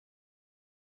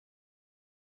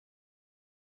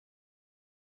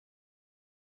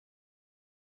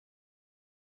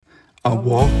I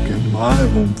walk in my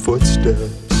own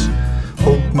footsteps,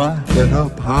 hold my head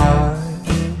up high,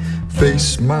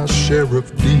 face my share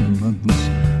of demons,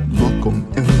 look 'em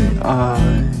in the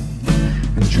eye.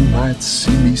 And you might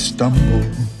see me stumble,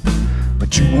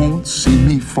 but you won't see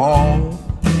me fall.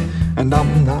 And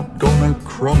I'm not gonna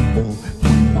crumble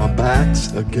when my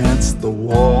back's against the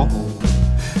wall.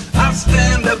 I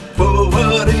stand up for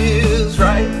what is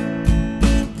right.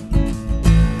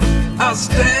 I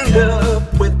stand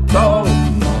up with all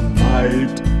my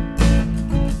might.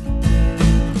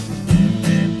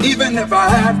 Even if I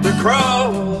have to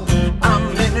crawl, I'm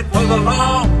in it for the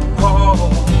long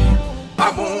haul. I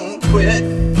won't quit.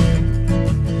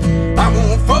 I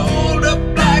won't fold up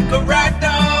like a rag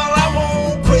doll. I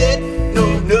won't quit, no,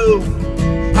 no.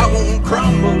 I won't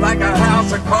crumble like a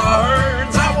house of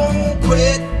cards. I won't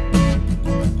quit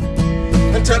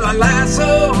until I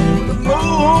lasso the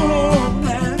moon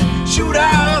and shoot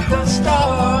out the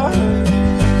stars.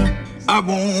 I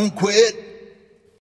won't quit.